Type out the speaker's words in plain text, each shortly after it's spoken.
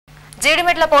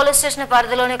Jeedimetla police station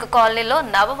పరిధిలోని ఒక కాలనీలో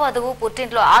నవ వధువు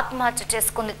పుట్టింట్లో ఆత్మహత్య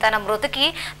చేసుకుంది. తన మృతికి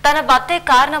తన భర్తే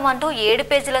కారణమంటూ 7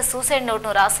 పేజీల సూసైడ్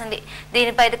నోట్ను రాసింది.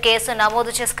 దీనిపై కేసు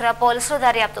నమోదు చేసుకున్న పోలీసులు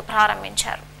దర్యాప్తు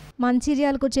ప్రారంభించారు.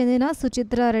 మంచిర్యాలకు చెందిన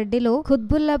సుచిత్ర రెడ్డిలో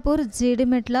ఖుద్బుల్లాపూర్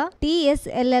జీడిమెట్ల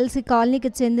టీఎస్ఎల్ఎల్సి కాలనీకి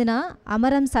చెందిన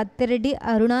అమరం సత్యరెడ్డి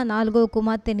అరుణ 4వ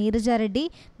కుమార్తె నీరజారెడ్డి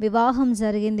వివాహం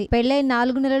జరిగింది. పెళ్లై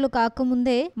 4 నెలలు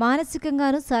కాకముందే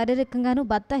మానసికంగాను శారీరకంగాను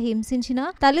భర్త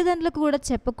హింసించిన తల్లిదండ్రులకు కూడా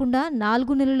చెప్పకుండా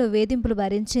 4 నెలలు వేధింపులు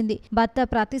భరించింది. భర్త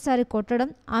ప్రతిసారి కొట్టడం,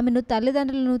 ఆమెను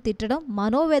తల్లిదండ్రులను తిట్టడం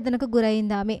మనోవేదనకు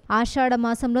గురైంది. ఆమె ఆషాఢ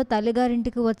మాసంలో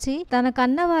తల్లిగారింటికి వచ్చి తన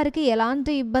కన్న వారికి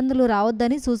ఎలాంటి ఇబ్బందులు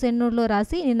రావద్దని సూసైడ్ నోట్లో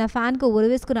రాసి నిన్న ఫ్యాన్ కు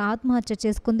ఉరివేసుకుని ఆత్మహత్య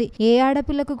చేసుకుంది. ఏ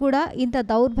ఆడపిల్లకు కూడా ఇంత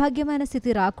దౌర్భాగ్యమైన స్థితి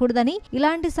రాకూడదని,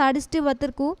 ఇలాంటి సాడిస్టి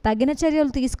వర్తకు తగిన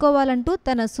చర్యలు తీసుకోవాలంటూ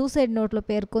తన సూసైడ్ నోట్లో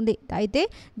పేర్కొంది. అయితే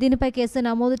దీనిపై కేసు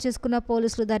నమోదు చేసుకున్న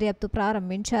పోలీసులు దర్యాప్తు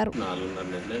ప్రారంభించారు.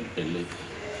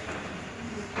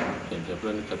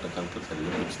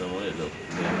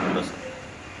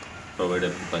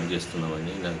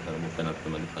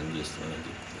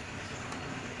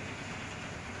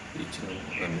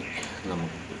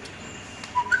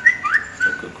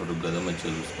 కొడుకు కదా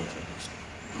మంచిగా చూసుకుంటాను.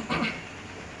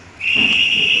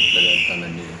 ఎట్లా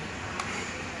తనని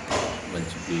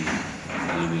మంచి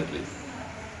బిహేవియర్ లేదు.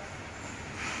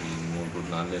 ఈ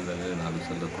 3-4 నెలలనే 4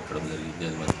 సార్లు కొట్టడం జరిగింది.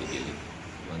 అది మనకి తెలియదు.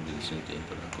 మనకు తెలిసిన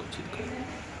టైంతో నాకు వచ్చింది.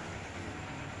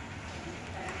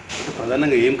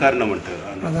 ప్రధానంగా ఏం కారణం అంటారు?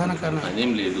 ప్రధాన కారణం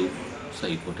అదేం లేదు.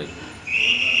 సైకో టైప్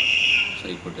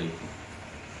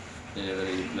నేను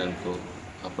ఏదైనా చెప్పినానుకో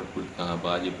అప్పటికి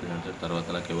బాగా చెప్పినట్టు తర్వాత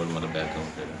నాకు ఎవరు మన బ్యాక్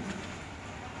ఉంటాడు.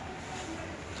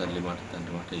 తల్లి మాట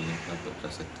తండ్రి మాట ఏం నాకు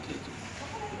ప్రసక్తి లేదు.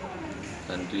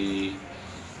 తల్లి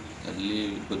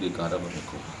కొద్దిగా గారాబం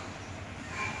ఎక్కువ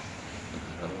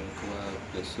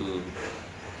ప్లస్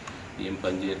ఏం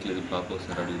పని చేయట్లేదు. పాప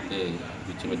ఒకసారి అడిగితే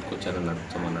బిచ్చం ఎత్తుకొచ్చారని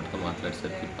నడుపుతామన్నట్టుగా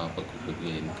మాట్లాడేసరికి పాపకు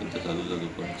కొద్దిగా ఇంత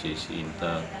చదువుకొని చేసి ఇంత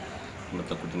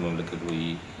ఉన్నత కుటుంబంలోకి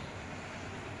పోయి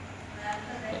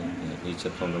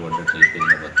నీచత్వంలో పడ్డట్టు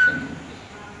అయిపోయింది. బతకని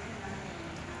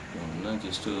మొన్న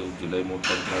జస్ట్ జూలై 3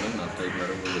 తారీఖు నాడు 4 తారీఖు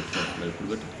నాడు వచ్చినట్లు ఎప్పుడు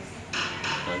పెట్టి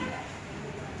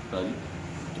రాజు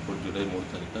ఇప్పుడు జూలై 3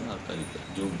 తారీఖు 4 తారీఖు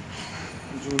జూన్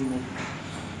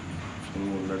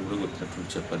 3 నాడు కూడా వచ్చినట్లు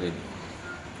చెప్పలేదు.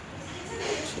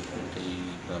 చెప్పుకుంటే ఈ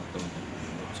ప్రాబ్లం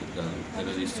వచ్చి కాదు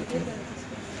నిలదీస్తుంది.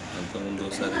 అంతకుముందు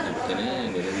ఒకసారి చెప్తేనే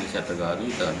నిలదీసి అట్లా కాదు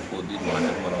ఇట్లా అనుకోద్ది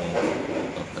మాటలు మనం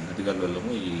పద్ధతిగా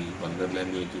వెళ్ళము. ఈ వల్గర్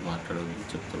లాంగ్వేజ్ మాట్లాడవద్దు.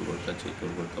 చెప్తలు కొడతా,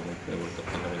 చేతులు కొడతా, ముప్పై కొడతా,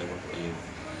 పళ్ళ మీద కొడతా.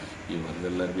 ఈ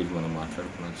వల్గర్ లాంగ్వేజ్ మనం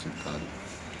మాట్లాడుకోవాల్సింది కాదు.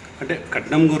 అంటే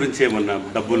కట్నం గురించి ఏమన్నా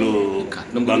డబ్బులు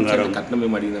కట్నం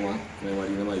మేము అడిగినామా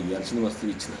ఇవ్వాల్సింది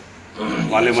మస్తుగా ఇచ్చిన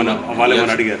వాళ్ళేమన్నా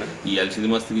అడిగారా? ఇవ్వాల్సింది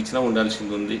మస్తుగా ఇచ్చినా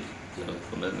ఉండాల్సింది ఉంది.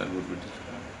 నలుగురు పెట్టి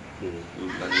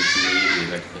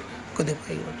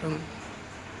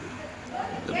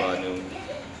బాగానే ఉంది.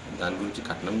 దాని గురించి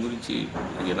కట్నం గురించి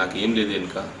ఇక నాకేం లేదు.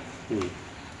 వెనుక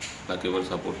నాకు ఎవరు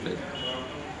సపోర్ట్ లేదు.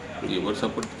 ఎవరు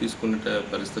సపోర్ట్ తీసుకునే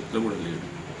పరిస్థితిలో కూడా లేడు.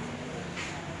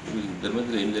 ఇద్దరి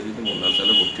మధ్యలో ఏం జరిగింది 3-4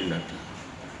 సార్లు కొట్టిండట.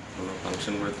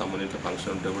 ఫంక్షన్ కూడా తమ్ముని ఇంట్లో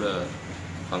ఫంక్షన్ ఉంటే కూడా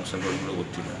ఫంక్షన్ రోడ్ కూడా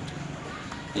కొట్టిండట.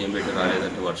 ఏం పెట్టి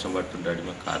రాలేదంటే వర్షం పట్టుంటాడు,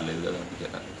 మాకు కారు లేదు కదా అందుకే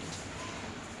రాలేదు.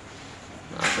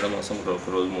 ఆషాఢ మాసం ఒక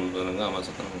రోజు ముందుగా ఆ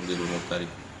మాసం ముందు 23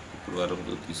 తారీఖు ఇప్పుడు వారం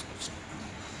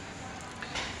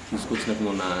తీసుకొచ్చినాక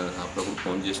మొన్న అప్పుడప్పుడు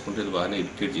ఫోన్ చేసుకుంటే అది బాగానే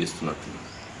ఇరిటేట్ చేస్తున్నట్టు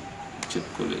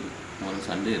చెప్పుకోలేదు. మన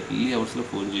సండే ఎర్లీ అవర్స్లో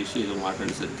ఫోన్ చేసి ఏదో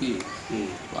మాట్లాడేసరికి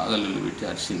బాగా లొల్లి పెట్టి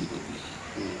అరిసింది. కొద్దిగా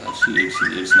అరిసి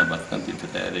ఏడ్చిన బతుకంత ఇంత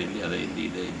తయారైంది, అదైంది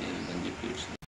ఇదైంది అని చెప్పి ఏడ్చింది.